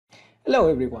Hello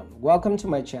everyone, welcome to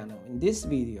my channel. In this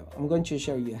video, I'm going to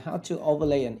show you how to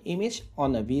overlay an image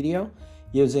on a video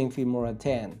using Filmora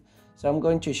X. So I'm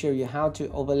going to show you how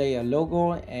to overlay a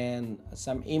logo and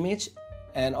some image,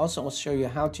 and also show you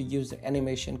how to use the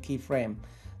animation keyframe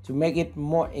to make it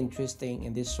more interesting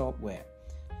in this software.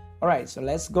 Alright, so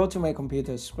let's go to my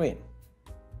computer screen.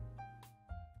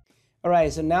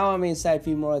 Alright, so now I'm inside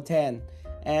Filmora X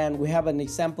and we have an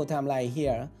example timeline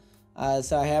here.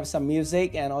 So I have some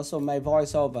music and also my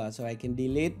voiceover, so I can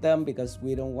delete them because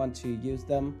we don't want to use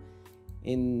them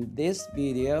in this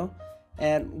video.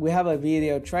 And we have a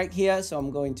video track here, so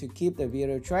I'm going to keep the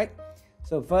video track.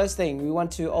 So first thing, we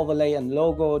want to overlay a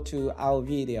logo to our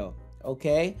video.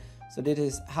 Okay, so this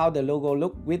is how the logo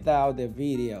look without the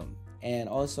video, and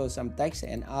also some text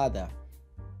and other.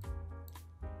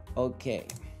 Okay.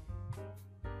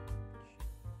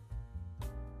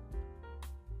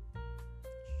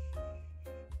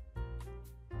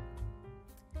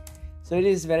 So it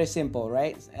is very simple,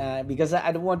 right? Because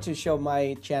I don't want to show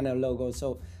my channel logo,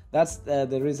 so that's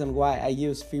the reason why I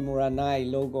use Filmora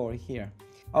X logo here.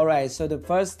 Alright, so the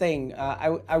first thing,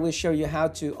 I will show you how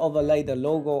to overlay the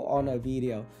logo on a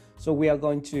video. So we are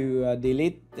going to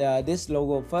delete this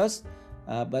logo first,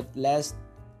 but let's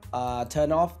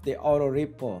turn off the auto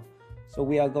ripple. So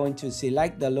we are going to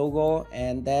select the logo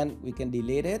and then we can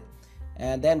delete it,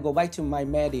 and then go back to my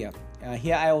media.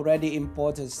 Here I already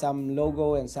imported some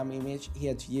logo and some image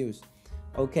here to use.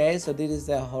 Okay, so this is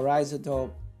the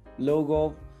horizontal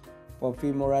logo for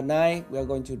Filmora X. We are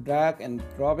going to drag and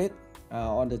drop it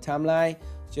on the timeline.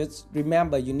 Just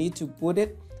remember, you need to put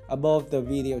it above the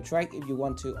video track if you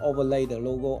want to overlay the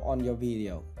logo on your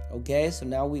video. Okay, so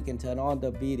now we can turn on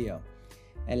the video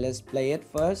and let's play it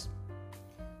first.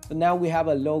 So now we have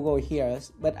a logo here,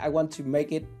 but I want to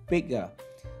make it bigger.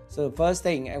 So first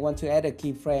thing, I want to add a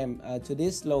keyframe to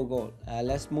this logo.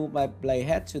 Let's move my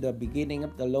playhead to the beginning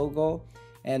of the logo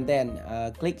and then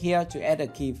click here to add a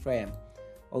keyframe.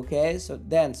 Okay, so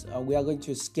then we are going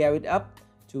to scale it up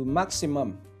to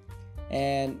maximum,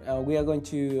 and we are going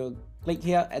to click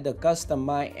here at the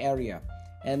customize area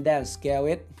and then scale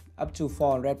it up to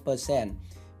 400%,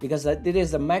 because this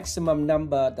is the maximum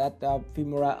number that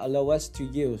Filmora allows us to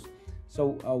use.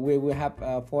 So we will have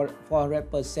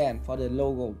 400% for the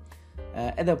logo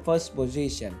at the first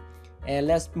position. And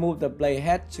let's move the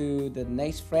playhead to the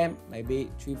next frame,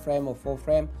 maybe 3 frame or 4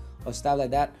 frame or stuff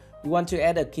like that. We want to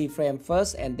add a keyframe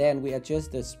first, and then we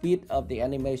adjust the speed of the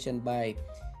animation by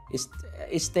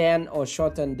extend or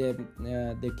shorten the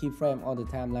keyframe on the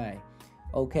timeline.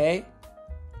 Okay,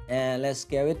 and let's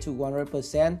scale it to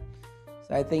 100%.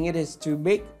 So I think it is too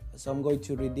big, so I'm going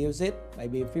to reduce it,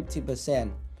 maybe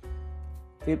 50%.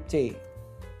 50.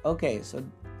 Okay, so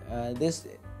this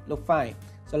look fine.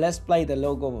 So let's play the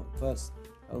logo first.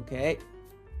 Okay,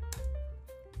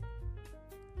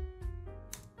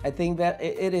 I think that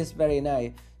it is very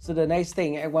nice. So the next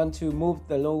thing, I want to move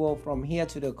the logo from here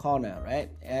to the corner,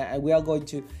 right? And we are going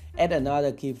to add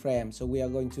another keyframe. So we are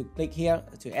going to click here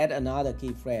to add another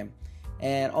keyframe,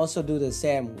 and also do the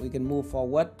same. We can move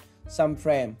forward some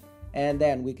frame, and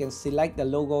then we can select the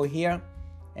logo here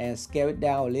and scale it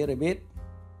down a little bit.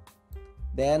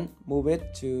 Then move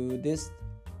it to this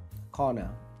corner.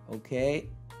 Okay,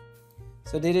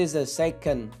 so this is the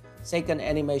second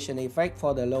animation effect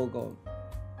for the logo.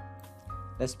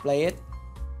 Let's play it.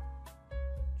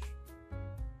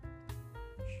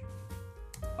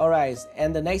 Alright,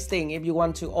 and the next thing, if you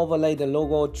want to overlay the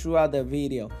logo throughout the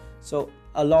video, so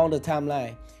along the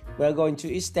timeline, we're going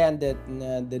to extend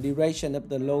the duration of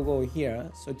the logo here.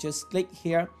 So just click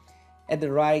here at the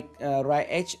right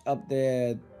edge of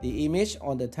the image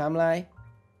on the timeline.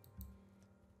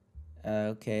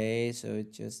 Okay, so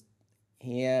just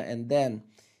here, and then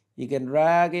you can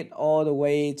drag it all the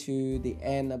way to the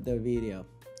end of the video.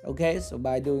 Okay, so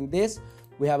by doing this,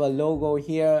 we have a logo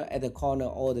here at the corner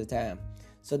all the time.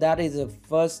 So that is the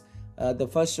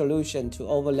first solution to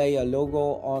overlay a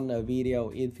logo on a video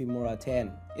in Filmora X.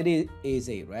 It is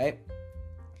easy, right?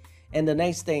 And the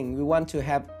next thing, we want to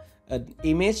have an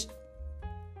image.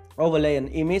 Overlay an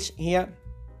image here.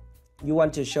 You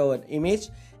want to show an image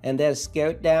and then scale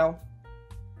it down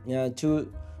to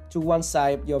one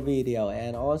side of your video,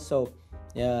 and also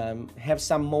have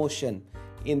some motion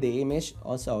in the image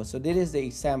also. So this is the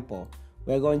example.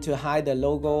 We're going to hide the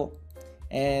logo,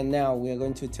 and now we're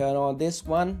going to turn on this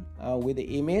one with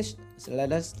the image. So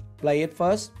let us play it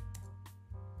first.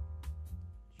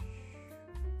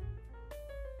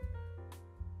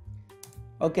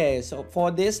 Okay, so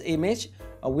for this image,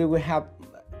 we will have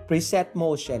preset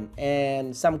motion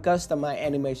and some customized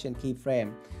animation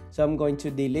keyframe. So I'm going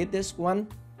to delete this one.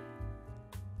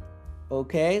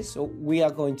 Okay, so we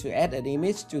are going to add an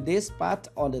image to this part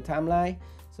on the timeline.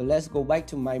 So let's go back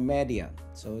to my media.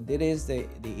 So this is the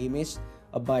image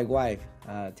of my wife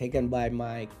taken by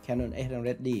my Canon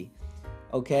 800D.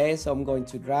 Okay, so I'm going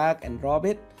to drag and drop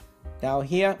it down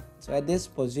here, so at this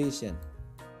position.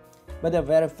 But the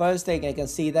very first thing, I can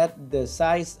see that the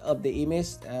size of the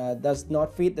image does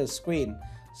not fit the screen.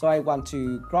 So I want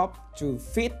to crop to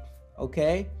fit.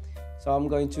 Okay, so I'm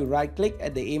going to right click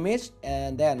at the image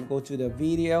and then go to the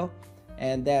video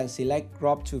and then select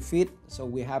crop to fit. So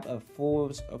we have a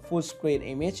full screen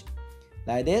image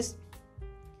like this.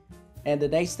 And the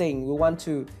next thing, we want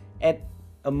to add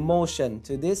a motion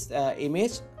to this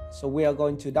image. So we are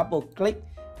going to double click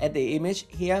at the image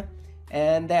here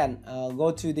and then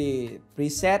go to the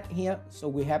preset here. So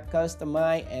we have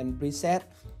customize and preset,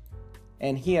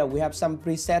 and here we have some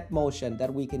preset motion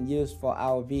that we can use for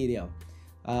our video.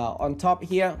 On top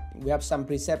here we have some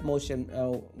preset motion,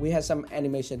 we have some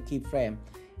animation keyframe,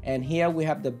 and here we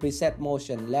have the preset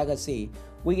motion legacy,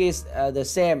 which is the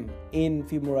same in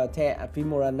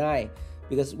Filmora 9,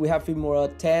 because we have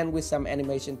Filmora 10 with some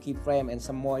animation keyframe and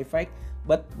some more effect,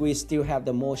 but we still have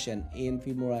the motion in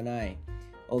Filmora 9.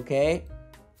 Okay,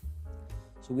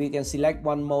 so we can select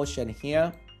one motion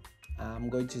here. I'm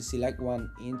going to select one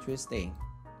interesting,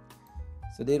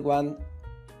 so this one.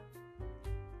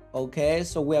 Okay,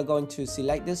 so we are going to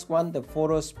select this one, the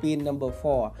photo spin number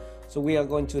 4. So we are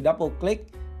going to double click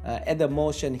at the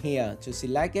motion here to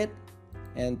select it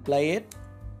and play it.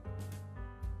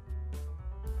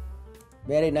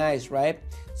 Very nice, right?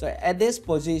 So at this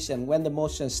position, when the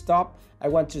motion stops, I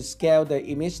want to scale the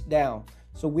image down.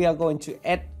 So we are going to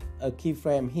add a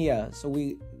keyframe here. So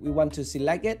we want to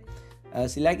select it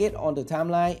on the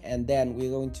timeline, and then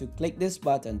we're going to click this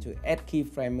button to add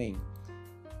keyframing.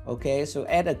 Okay, so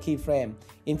add a keyframe.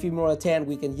 In Filmora 10,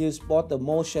 we can use both the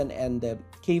motion and the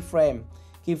keyframing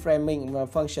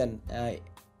function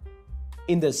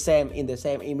in the same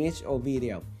image or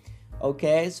video.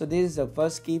 Okay, so this is the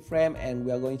first keyframe, and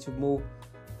we are going to move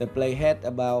the playhead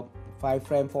about 5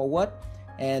 frames forward,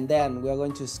 and then we are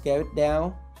going to scale it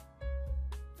down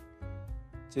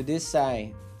to this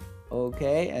side.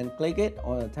 Okay, and click it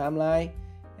on the timeline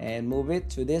and move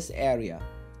it to this area.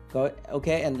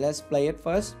 Okay, and let's play it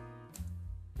first.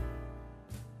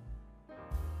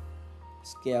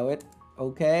 Scale it.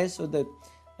 Okay, so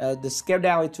the scale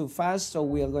down is too fast, so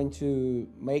we are going to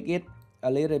make it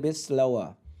a little bit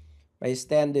slower by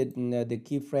extending the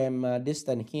keyframe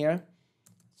distance here.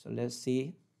 So let's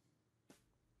see.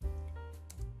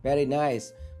 Very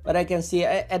nice. But I can see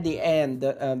at the end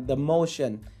the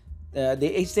motion,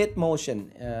 the exit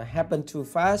motion happened too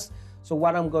fast. So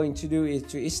what I'm going to do is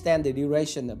to extend the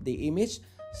duration of the image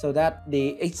so that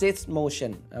the exit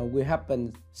motion will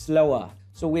happen slower.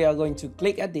 So we are going to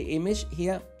click at the image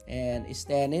here and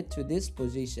extend it to this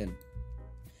position.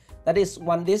 That is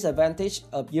one disadvantage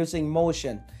of using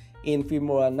motion in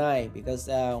Filmora 9, because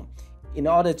in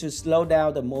order to slow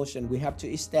down the motion, we have to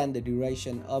extend the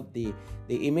duration of the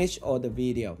image or the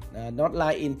video. Not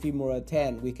like in Filmora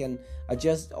 10, we can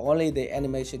adjust only the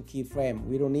animation keyframe.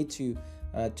 We don't need to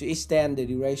extend the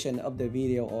duration of the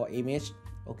video or image.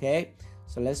 Okay,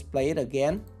 so let's play it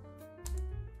again.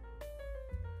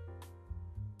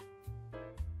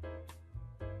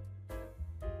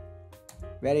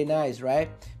 Very nice, right?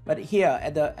 But here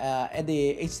at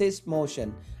the exit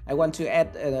motion, I want to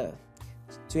add a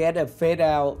fade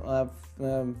out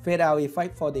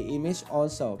effect for the image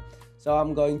also. So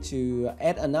I'm going to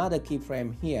add another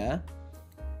keyframe here.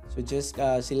 So just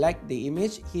select the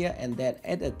image here and then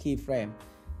add a keyframe,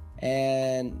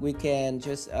 and we can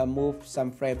just move some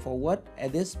frame forward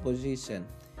at this position,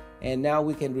 and now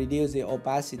we can reduce the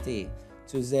opacity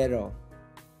to 0,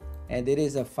 and it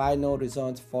is a final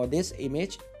result for this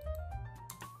image.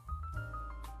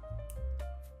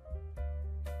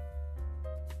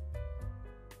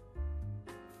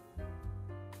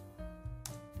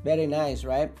 Very nice,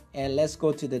 right? And let's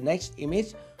go to the next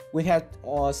image. We have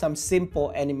some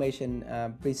simple animation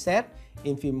preset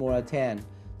in Filmora 10.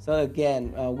 So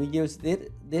again, we use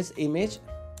this image.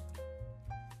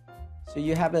 So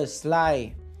you have a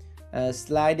sliding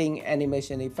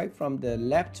animation effect from the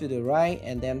left to the right,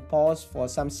 and then pause for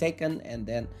some second, and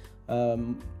then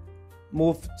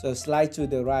move the slide to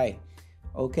the right.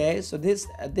 Okay, so this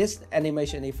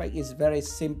animation effect is very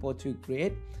simple to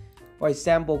create. For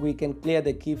example, we can clear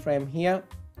the keyframe here.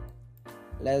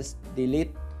 Let's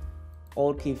delete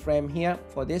all keyframe here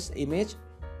for this image.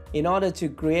 In order to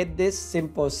create this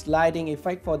simple sliding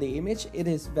effect for the image, it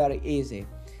is very easy.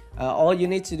 All you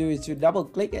need to do is to double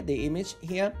click at the image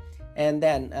here, and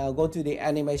then go to the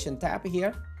animation tab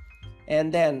here,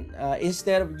 And then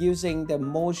instead of using the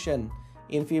motion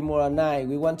in Filmora 9,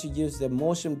 we want to use the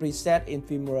motion preset in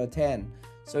Filmora 10.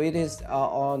 So it is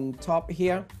on top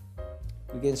here.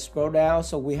 We can scroll down,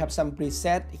 so we have some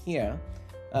preset here.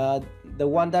 The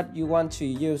one that you want to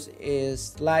use is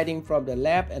sliding from the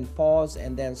left and pause,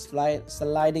 and then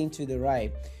sliding to the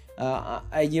right.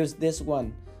 I use this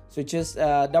one. So just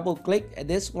double click at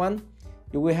this one.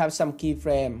 You will have some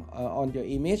keyframe on your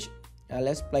image.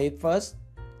 Let's play it first.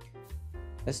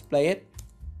 Let's play it.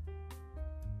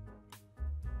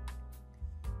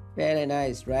 Very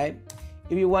nice, right?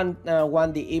 If you want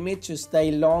the image to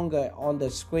stay longer on the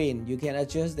screen, you can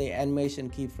adjust the animation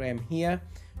keyframe here.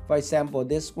 For example,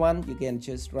 this one, you can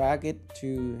just drag it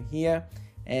to here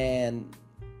and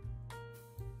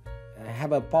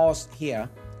have a pause here.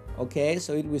 Okay,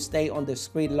 so it will stay on the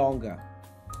screen longer.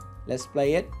 Let's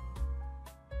play it.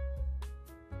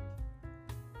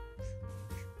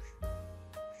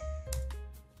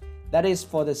 That is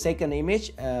for the second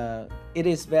image. It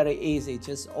is very easy.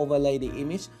 Just overlay the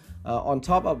image on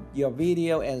top of your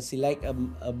video and select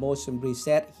a motion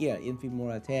preset here in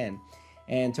Filmora 10.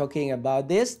 And talking about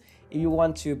this, if you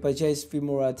want to purchase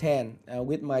Filmora 10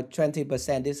 with my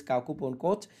 20% discount coupon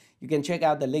code, you can check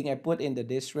out the link I put in the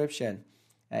description.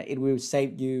 It will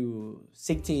save you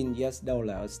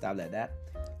 $16 or stuff like that.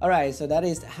 Alright, so that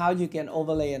is how you can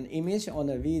overlay an image on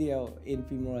a video in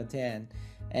Filmora 10,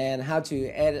 and how to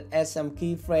add some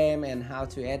keyframe, and how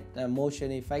to add a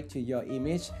motion effect to your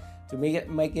image to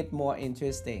make it more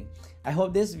interesting. I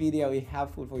hope this video is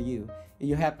helpful for you. If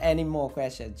you have any more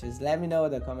questions, just let me know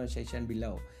in the comment section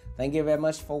below. Thank you very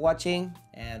much for watching,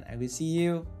 and I will see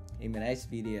you in my next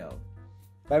video.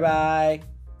 Bye bye.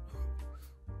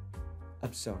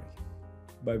 I'm sorry.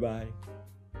 Bye bye.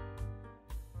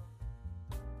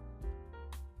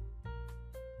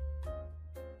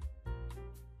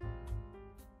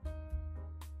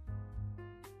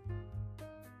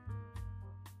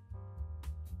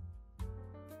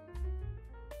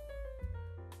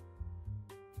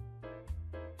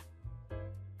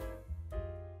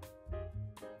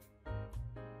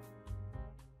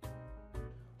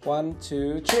 One,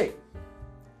 two, three.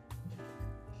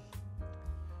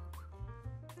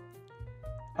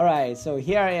 Alright, so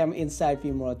here I am inside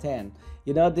Filmora 10.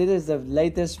 You know, this is the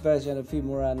latest version of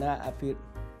Filmora 9.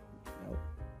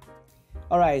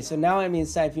 Alright, so now I'm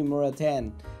inside Filmora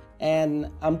 10,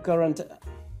 and I'm current.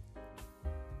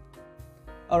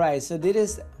 Alright, so this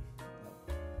is